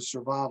hope of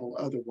survival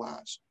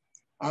otherwise.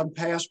 I'm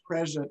past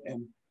president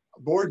and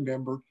board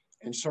member,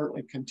 and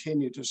certainly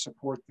continue to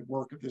support the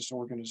work of this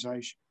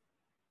organization.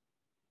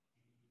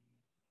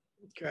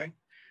 Okay.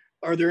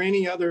 Are there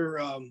any other,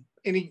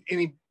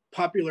 any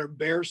popular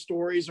bear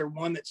stories or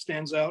one that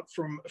stands out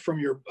from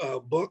your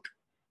book?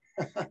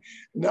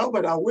 No,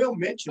 but I will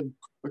mention,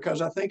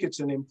 because I think it's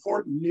an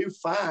important new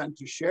find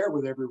to share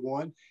with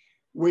everyone.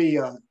 We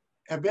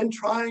have been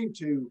trying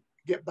to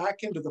get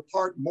back into the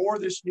park more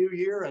this new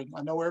year, and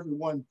I know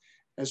everyone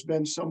has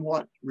been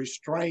somewhat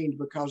restrained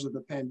because of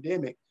the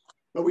pandemic,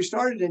 but we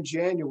started in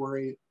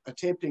January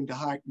attempting to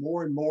hike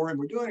more and more, and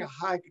we're doing a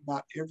hike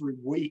about every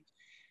week.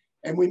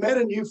 And we met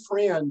a new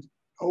friend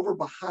over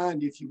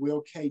behind, if you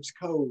will, Cades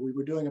Cove. We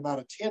were doing about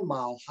a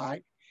 10-mile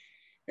hike.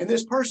 And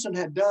this person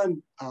had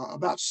done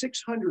about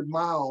 600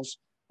 miles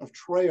of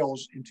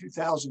trails in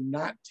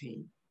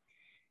 2019.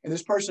 And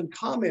this person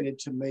commented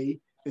to me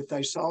that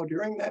they saw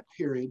during that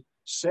period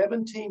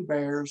 17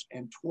 bears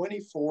and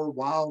 24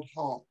 wild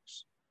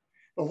hogs.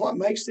 But what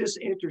makes this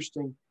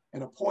interesting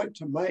and a point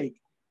to make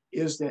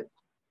is that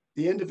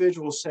the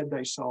individual said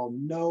they saw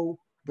no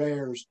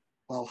bears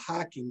while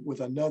hiking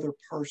with another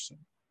person.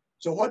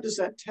 So what does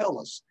that tell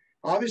us?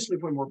 Obviously,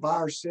 when we're by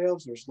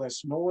ourselves, there's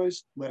less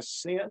noise, less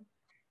scent.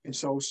 And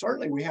so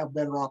certainly we have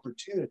better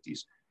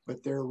opportunities,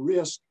 but there are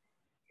risks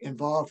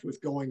involved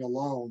with going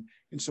alone.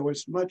 And so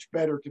it's much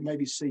better to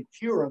maybe see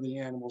fewer of the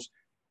animals,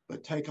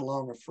 but take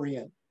along a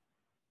friend.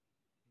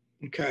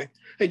 Okay.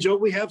 Hey, Joe,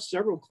 we have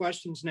several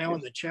questions now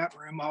in the chat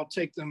room. I'll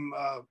take them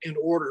in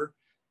order.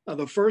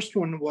 The first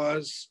one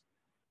was,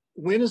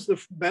 when is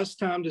the best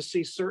time to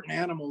see certain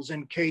animals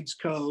in Cades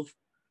Cove,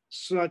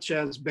 such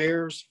as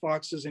bears,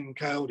 foxes, and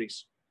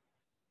coyotes?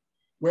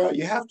 Well,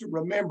 you have to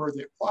remember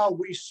that while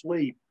we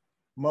sleep,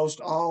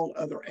 most all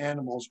other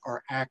animals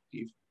are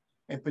active,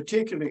 and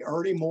particularly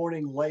early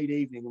morning, late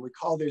evening. We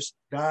call this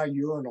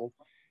diurnal.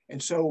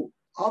 And so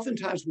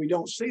oftentimes we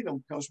don't see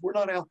them because we're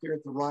not out there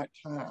at the right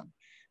time.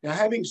 Now,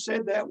 having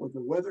said that, with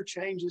the weather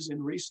changes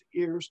in recent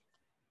years,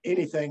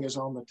 anything is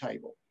on the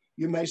table.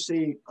 You may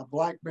see a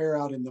black bear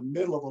out in the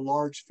middle of a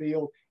large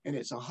field and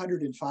it's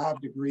 105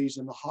 degrees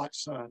in the hot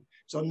sun.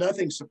 So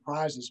nothing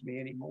surprises me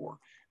anymore.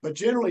 But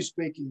generally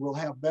speaking, we'll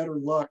have better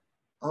luck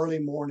early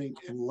morning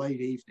and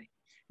late evening.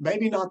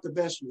 Maybe not the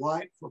best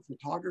light for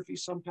photography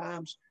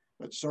sometimes,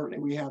 but certainly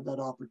we have that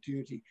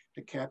opportunity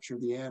to capture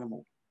the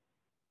animal.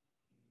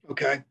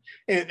 Okay.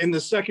 And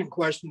the second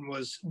question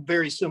was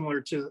very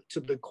similar to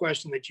the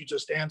question that you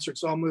just answered.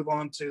 So I'll move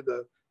on to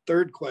the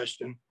third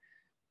question.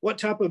 What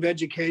type of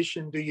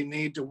education do you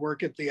need to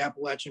work at the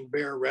Appalachian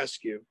Bear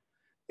Rescue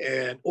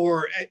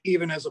or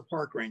even as a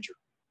park ranger?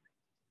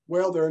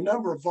 Well, there are a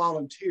number of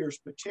volunteers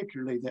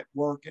particularly that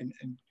work and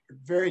are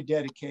very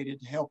dedicated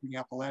to helping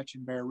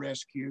Appalachian Bear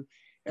Rescue.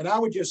 And I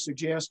would just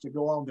suggest to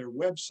go on their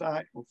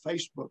website or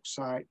Facebook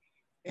site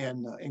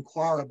and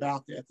inquire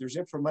about that. There's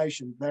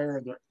information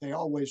there. They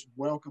always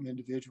welcome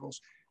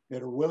individuals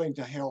that are willing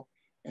to help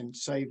and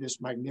save this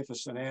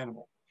magnificent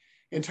animal.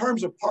 In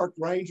terms of park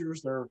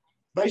rangers, there are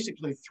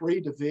basically three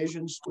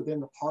divisions within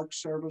the Park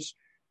Service.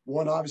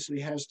 One obviously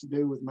has to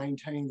do with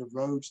maintaining the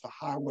roads, the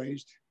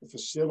highways, the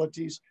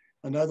facilities.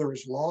 Another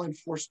is law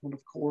enforcement,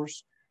 of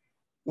course.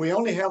 We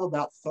only have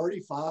about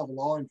 35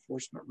 law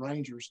enforcement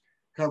rangers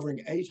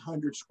covering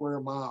 800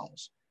 square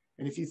miles.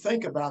 And if you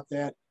think about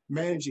that,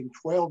 managing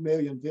 12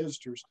 million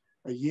visitors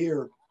a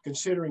year,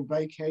 considering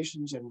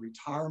vacations and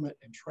retirement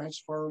and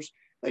transfers,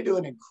 they do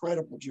an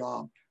incredible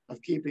job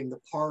of keeping the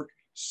park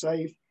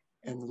safe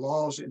and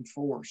laws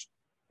enforced.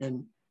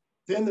 And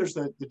then there's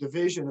the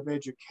Division of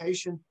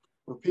Education,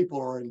 where people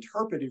are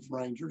interpretive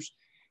rangers.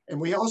 And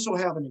we also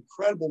have an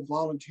incredible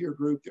volunteer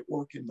group that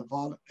work in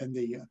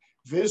the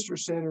visitor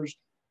centers,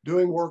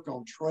 doing work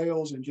on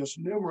trails and just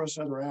numerous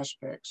other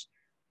aspects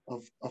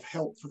of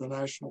help for the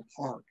national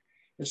park.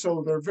 And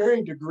so there are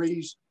varying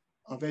degrees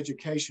of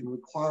education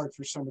required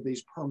for some of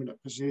these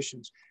permanent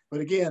positions.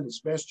 But again, it's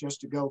best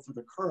just to go for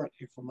the current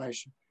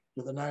information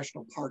to the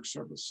National Park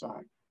Service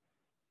site.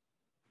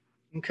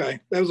 Okay,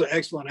 that was an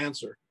excellent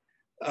answer.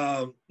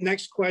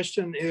 Next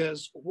question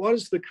is, what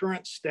is the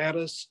current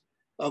status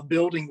of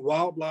building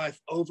wildlife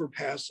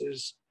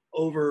overpasses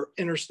over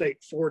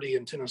Interstate 40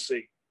 in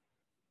Tennessee?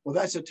 Well,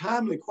 that's a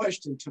timely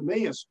question to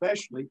me,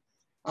 especially.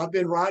 I've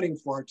been writing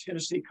for our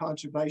Tennessee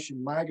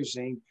Conservation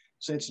magazine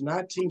since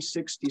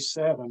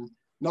 1967,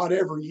 not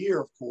every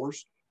year, of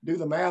course, do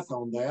the math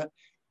on that,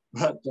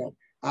 but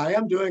I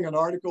am doing an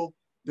article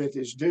that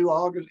is due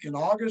in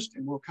August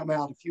and will come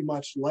out a few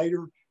months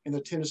later in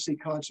the Tennessee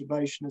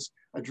Conservationist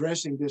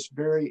addressing this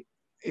very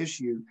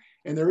issue.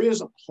 And there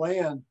is a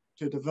plan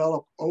to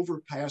develop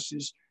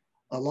overpasses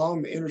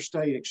along the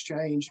interstate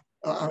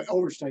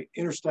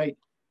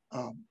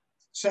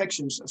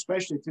sections,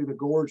 especially through the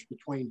gorge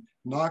between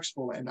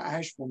Knoxville and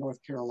Asheville, North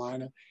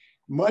Carolina,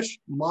 much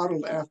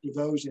modeled after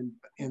those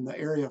in the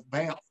area of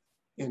Banff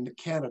in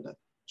Canada.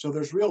 So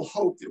there's real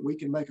hope that we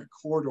can make a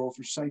corridor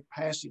for safe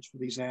passage for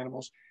these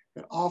animals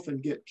that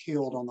often get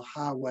killed on the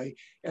highway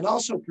and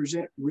also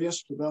present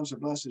risk to those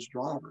of us as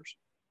drivers.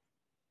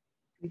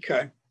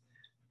 Okay.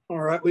 All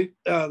right.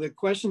 The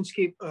questions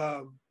keep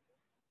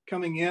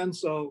coming in.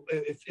 So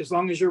as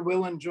long as you're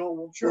willing, Joel,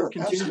 we'll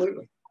continue.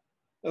 Absolutely.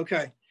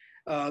 Okay.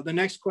 The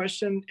next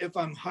question, if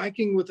I'm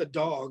hiking with a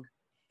dog,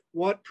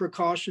 what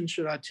precautions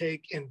should I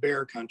take in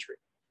bear country?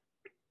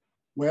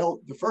 Well,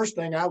 the first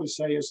thing I would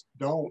say is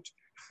don't.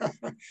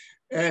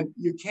 And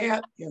you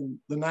can't in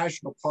the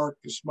national park,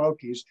 the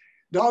Smokies.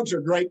 Dogs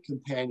are great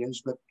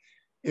companions, but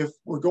if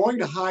we're going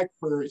to hike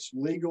where it's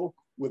legal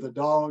with a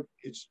dog,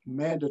 it's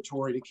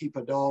mandatory to keep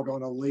a dog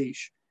on a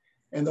leash.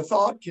 And the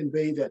thought can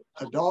be that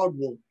a dog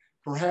will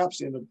perhaps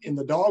in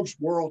the dog's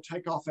world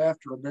take off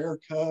after a bear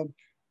cub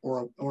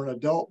or an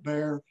adult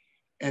bear.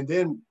 And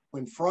then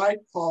when fright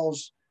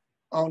falls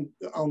on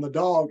the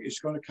dog, it's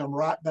going to come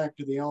right back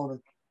to the owner,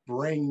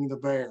 bringing the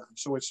bear.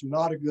 So it's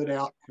not a good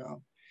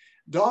outcome.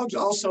 Dogs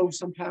also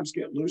sometimes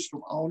get loose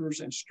from owners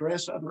and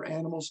stress other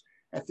animals.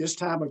 At this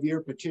time of year,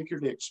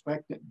 particularly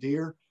expectant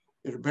deer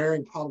that are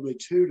bearing probably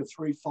 2 to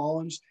 3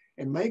 fawns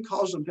and may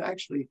cause them to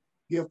actually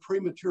give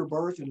premature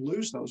birth and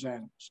lose those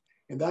animals.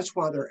 And that's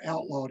why they're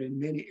outlawed in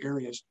many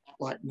areas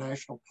like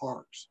national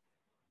parks.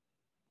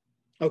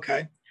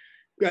 Okay,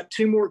 we've got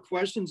 2 more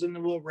questions and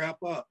then we'll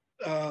wrap up.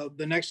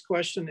 The next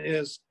question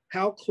is,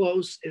 how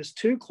close is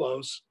too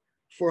close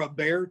for a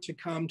bear to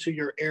come to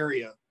your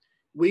area?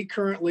 We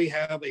currently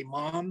have a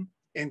mom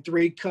and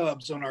 3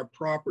 cubs on our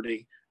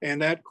property. And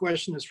that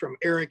question is from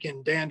Eric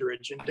in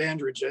Dandridge. And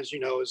Dandridge, as you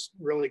know, is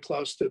really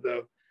close to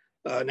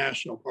the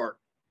national park.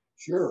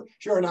 Sure.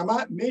 And I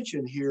might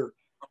mention here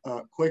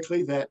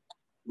quickly that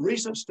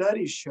recent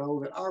studies show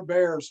that our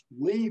bears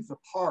leave the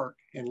park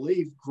and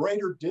leave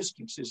greater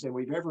distances than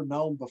we've ever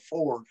known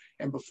before,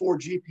 and before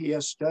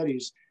GPS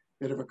studies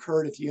that have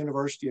occurred at the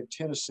University of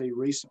Tennessee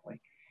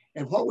recently.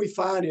 And what we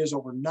find is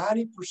over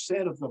 90%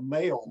 of the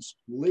males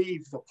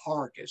leave the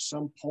park at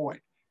some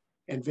point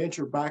and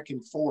venture back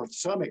and forth,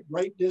 some at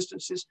great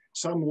distances,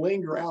 some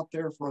linger out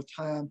there for a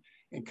time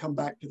and come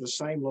back to the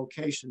same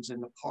locations in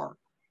the park.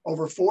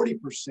 Over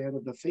 40%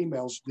 of the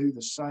females do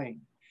the same.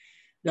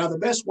 Now, the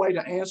best way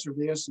to answer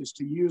this is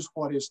to use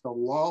what is the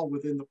law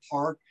within the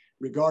park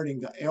regarding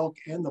the elk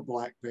and the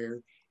black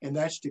bear, and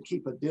that's to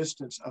keep a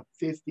distance of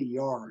 50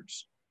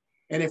 yards.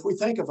 And if we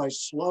think of a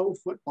slow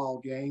football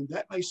game,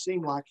 that may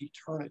seem like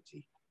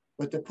eternity.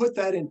 But to put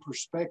that in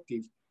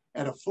perspective,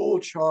 at a full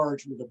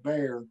charge with a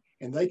bear,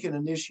 and they can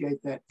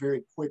initiate that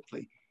very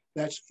quickly,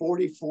 that's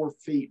 44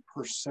 feet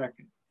per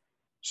second.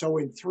 So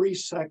in 3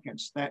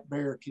 seconds, that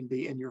bear can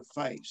be in your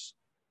face.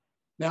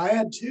 Now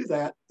add to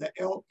that, the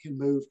elk can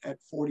move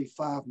at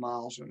 45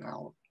 miles an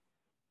hour.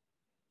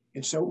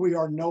 And so we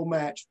are no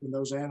match when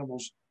those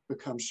animals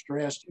become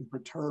stressed and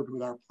perturbed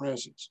with our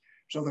presence.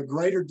 So the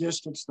greater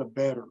distance, the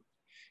better.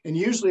 And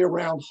usually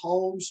around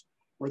homes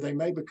where they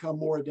may become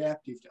more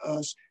adaptive to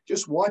us,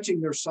 just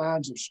watching their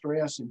signs of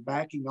stress and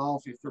backing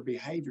off if their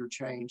behavior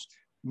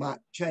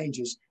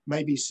changes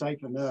may be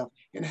safe enough,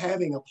 and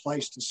having a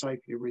place to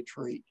safely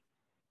retreat.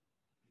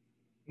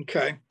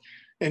 Okay.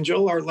 And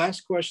Joel, our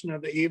last question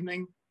of the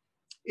evening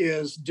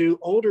is, do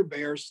older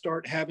bears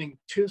start having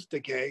tooth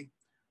decay,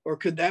 or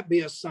could that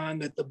be a sign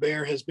that the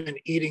bear has been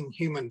eating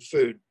human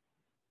food?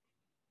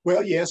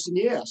 Well, yes and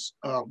yes.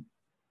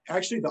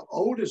 Actually, the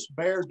oldest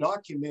bear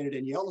documented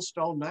in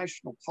Yellowstone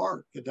National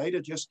Park, the data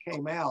just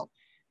came out,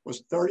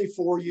 was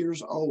 34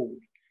 years old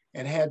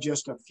and had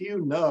just a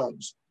few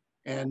nubs.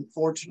 And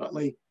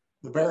fortunately,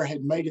 the bear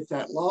had made it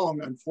that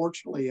long.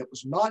 Unfortunately, it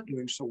was not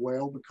doing so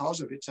well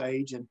because of its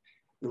age, and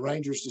the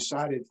rangers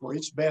decided for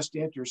its best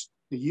interest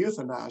to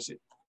euthanize it.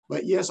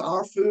 But yes,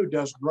 our food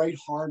does great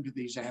harm to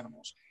these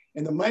animals.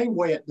 And the main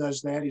way it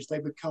does that is they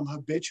become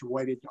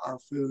habituated to our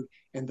food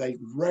and they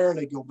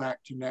rarely go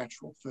back to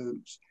natural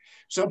foods.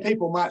 Some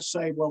people might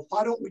say, well,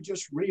 why don't we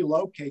just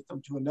relocate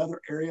them to another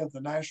area of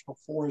the national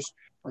forest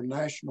or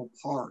national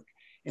park?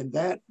 And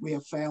that we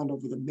have found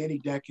over the many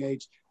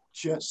decades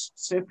just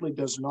simply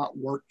does not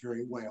work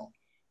very well.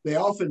 They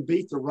often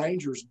beat the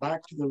rangers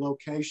back to the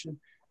location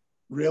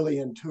really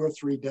in 2 or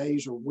 3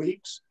 days or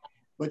weeks.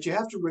 But you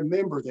have to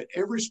remember that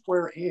every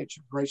square inch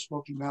of Great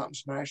Smoky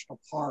Mountains National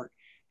Park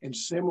and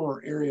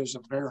similar areas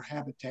of bear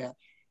habitat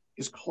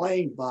is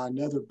claimed by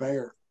another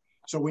bear.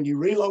 So when you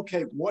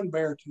relocate one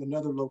bear to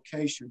another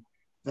location,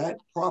 that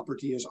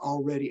property is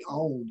already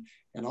owned.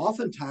 And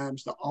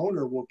oftentimes the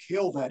owner will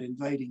kill that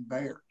invading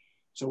bear.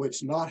 So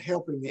it's not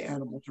helping the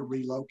animal to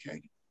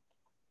relocate.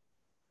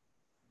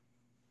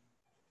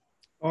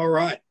 All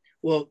right.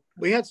 Well,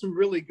 we had some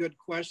really good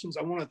questions.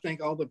 I want to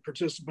thank all the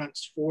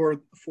participants for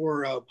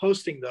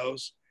posting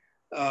those.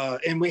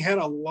 And we had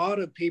a lot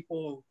of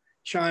people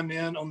chime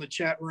in on the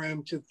chat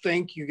room to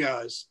thank you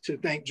guys, to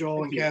thank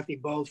Joel and Kathy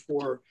both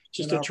for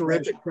just a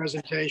terrific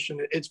presentation.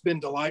 It's been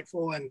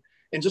delightful and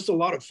just a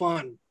lot of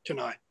fun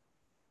tonight.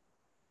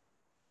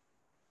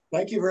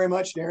 Thank you very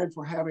much, Darrin,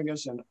 for having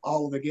us and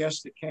all of the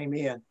guests that came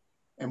in.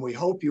 And we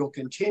hope you'll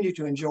continue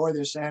to enjoy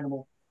this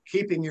animal,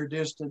 keeping your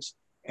distance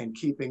and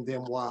keeping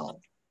them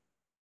wild.